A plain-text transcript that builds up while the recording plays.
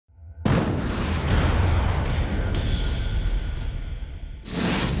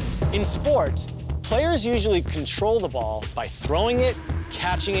In sports, players usually control the ball by throwing it,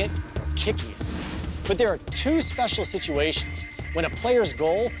 catching it, or kicking it. But there are two special situations when a player's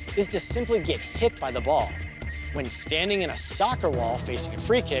goal is to simply get hit by the ball: when standing in a soccer wall facing a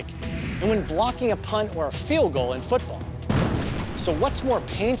free kick, and when blocking a punt or a field goal in football. So what's more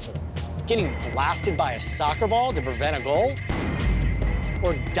painful, getting blasted by a soccer ball to prevent a goal,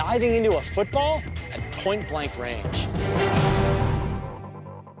 or diving into a football at point-blank range?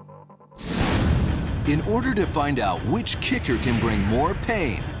 In order to find out which kicker can bring more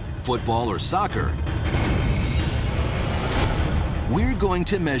pain, football or soccer, we're going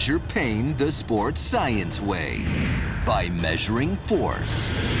to measure pain the sports science way, by measuring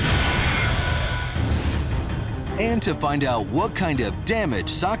force. And to find out what kind of damage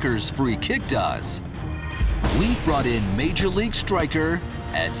soccer's free kick does, we brought in Major League striker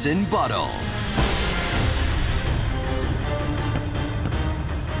Edson Buttle.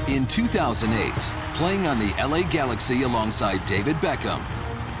 In 2008, playing on the LA Galaxy alongside David Beckham,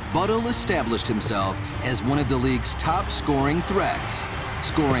 Buttle established himself as one of the league's top scoring threats,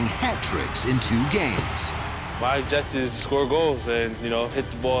 scoring hat tricks in 2 games. My objective is to score goals and, hit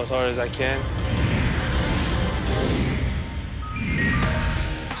the ball as hard as I can.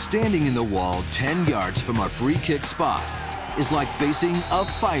 Standing in the wall 10 yards from a free kick spot is like facing a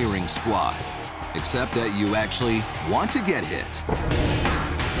firing squad, except that you actually want to get hit.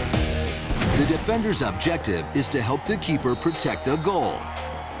 The defender's objective is to help the keeper protect the goal,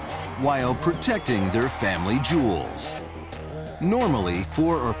 while protecting their family jewels. Normally,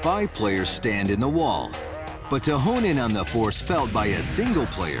 4 or 5 players stand in the wall, but to hone in on the force felt by a single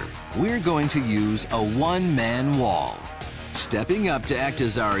player, we're going to use a one-man wall. Stepping up to act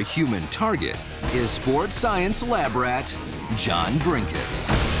as our human target is sports science lab rat, John Brinkus.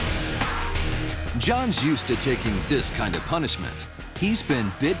 John's used to taking this kind of punishment. He's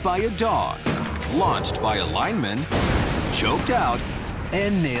been bit by a dog, launched by a lineman, choked out,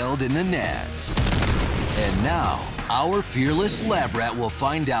 and nailed in the nads. And now, our fearless lab rat will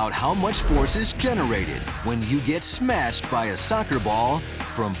find out how much force is generated when you get smashed by a soccer ball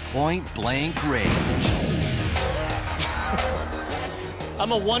from point-blank range.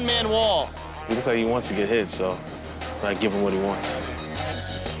 I'm a one-man wall. He looks like he wants to get hit, so I give him what he wants.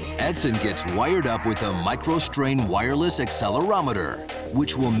 Edson gets wired up with a microstrain wireless accelerometer,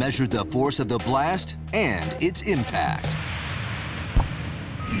 which will measure the force of the blast and its impact.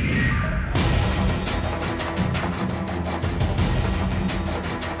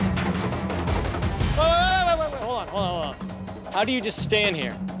 Wait, hold on. How do you just stand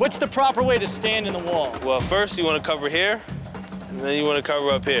here? What's the proper way to stand in the wall? Well, first you want to cover here, and then you want to cover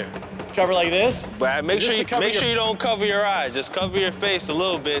up here. Cover like this? But make sure you don't cover your eyes. Just cover your face a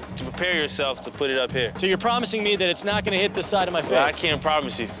little bit to prepare yourself to put it up here. So you're promising me that it's not going to hit the side of my face? Well, I can't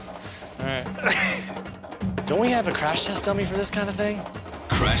promise you. All right. Don't we have a crash test dummy for this kind of thing?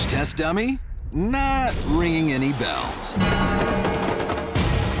 Crash test dummy? Not ringing any bells.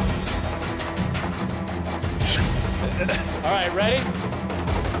 All right, ready?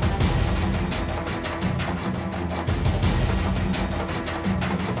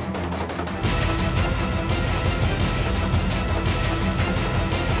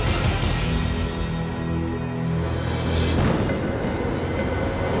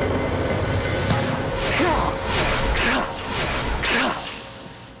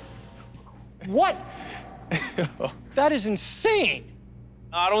 What? That is insane.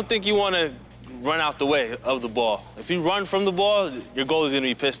 I don't think you want to run out the way of the ball. If you run from the ball, your goal is going to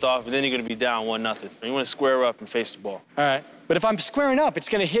be pissed off, and then you're going to be down 1-0. You want to square up and face the ball. All right. But if I'm squaring up, it's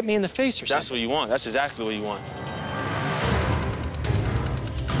going to hit me in the face or something. That's what you want. That's exactly what you want.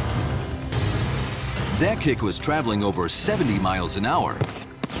 That kick was traveling over 70 miles an hour.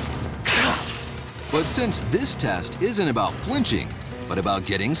 But since this test isn't about flinching, but about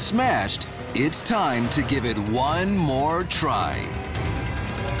getting smashed, it's time to give it one more try.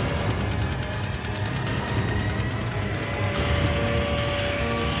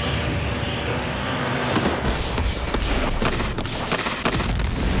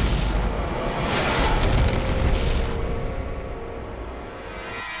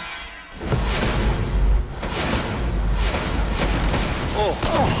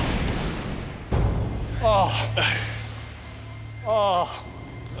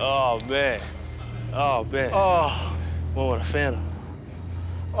 Oh, man. Oh, man. Oh. Boy, what a phantom.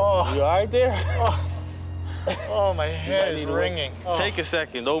 Oh. You all right there? Oh, my head is ringing. Take a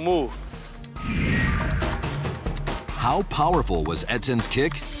second. Don't move. How powerful was Edson's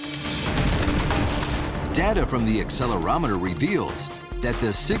kick? Data from the accelerometer reveals that the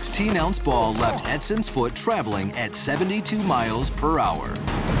 16-ounce ball left Edson's foot traveling at 72 miles per hour.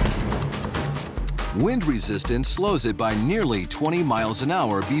 Wind resistance slows it by nearly 20 miles an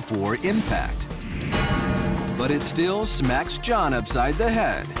hour before impact. But it still smacks John upside the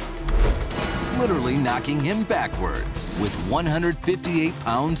head, literally knocking him backwards with 158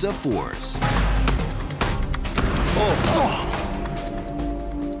 pounds of force.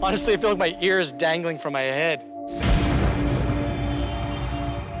 Honestly, I feel like my ear is dangling from my head.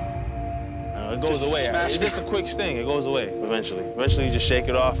 It goes away. It's just a quick sting. It goes away eventually. Eventually, you just shake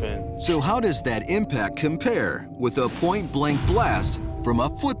it off and... So how does that impact compare with a point-blank blast from a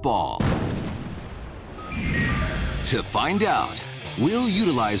football? To find out, we'll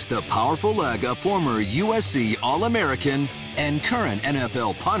utilize the powerful leg of former USC All-American and current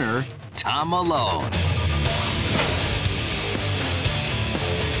NFL punter, Tom Malone.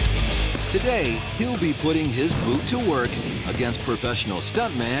 Today, he'll be putting his boot to work against professional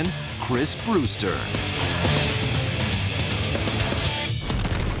stuntman Chris Brewster.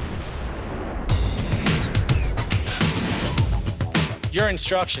 Your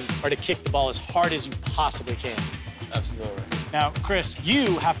instructions are to kick the ball as hard as you possibly can. Absolutely. Now, Chris,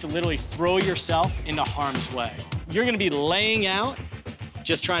 you have to literally throw yourself into harm's way. You're going to be laying out,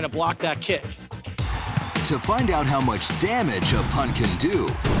 just trying to block that kick. To find out how much damage a punt can do,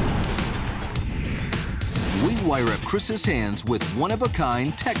 we wire up Chris's hands with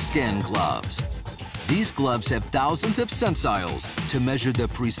one-of-a-kind tech-scan gloves. These gloves have thousands of sensiles to measure the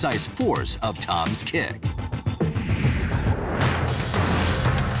precise force of Tom's kick.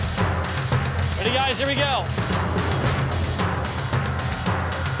 Ready, guys? Here we go.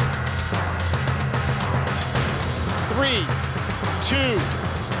 Three, 2,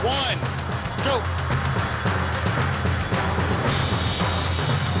 1, go.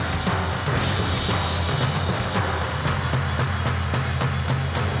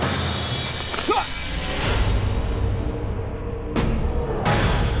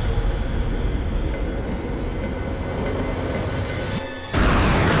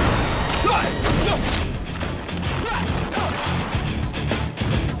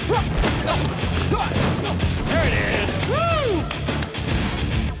 There it is. Woo!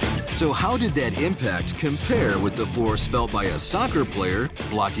 So how did that impact compare with the force felt by a soccer player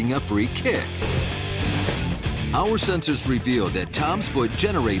blocking a free kick? Our sensors reveal that Tom's foot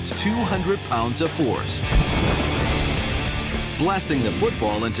generates 200 pounds of force, blasting the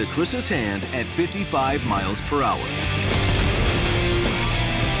football into Chris's hand at 55 miles per hour.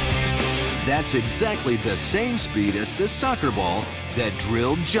 That's exactly the same speed as the soccer ball that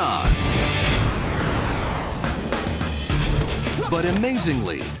drilled John. But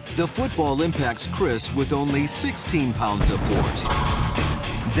amazingly, the football impacts Chris with only 16 pounds of force.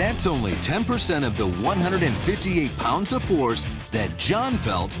 That's only 10% of the 158 pounds of force that John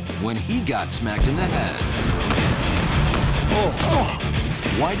felt when he got smacked in the head.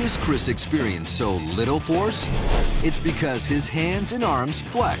 Why does Chris experience so little force? It's because his hands and arms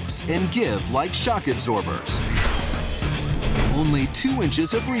flex and give like shock absorbers. Only 2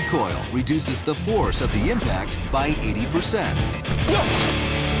 inches of recoil reduces the force of the impact by 80%.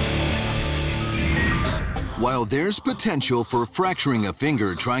 While there's potential for fracturing a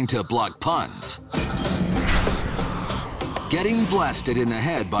finger trying to block punts, getting blasted in the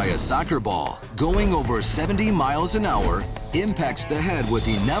head by a soccer ball going over 70 miles an hour impacts the head with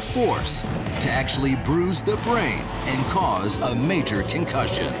enough force to actually bruise the brain and cause a major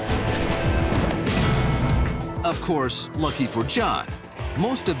concussion. Of course, lucky for John,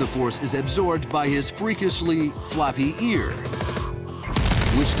 most of the force is absorbed by his freakishly floppy ear,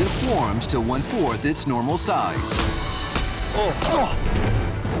 which deforms to 1/4 its normal size.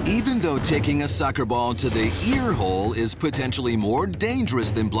 Even though taking a soccer ball to the ear hole is potentially more dangerous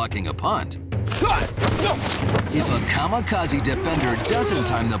than blocking a punt, if a kamikaze defender doesn't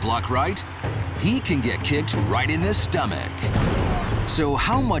time the block right, he can get kicked right in the stomach. So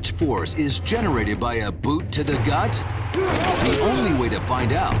how much force is generated by a boot to the gut? The only way to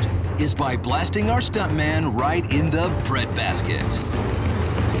find out is by blasting our stuntman right in the breadbasket.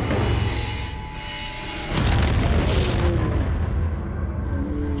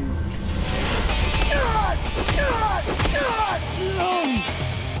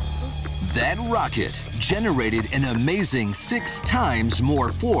 That rocket generated an amazing 6 times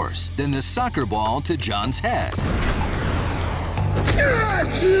more force than the soccer ball to John's head.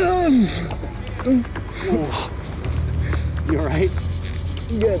 You all right?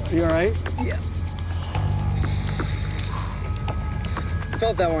 Good. You all right? Yeah.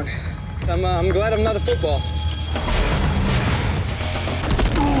 Felt that one. I'm glad I'm not a football.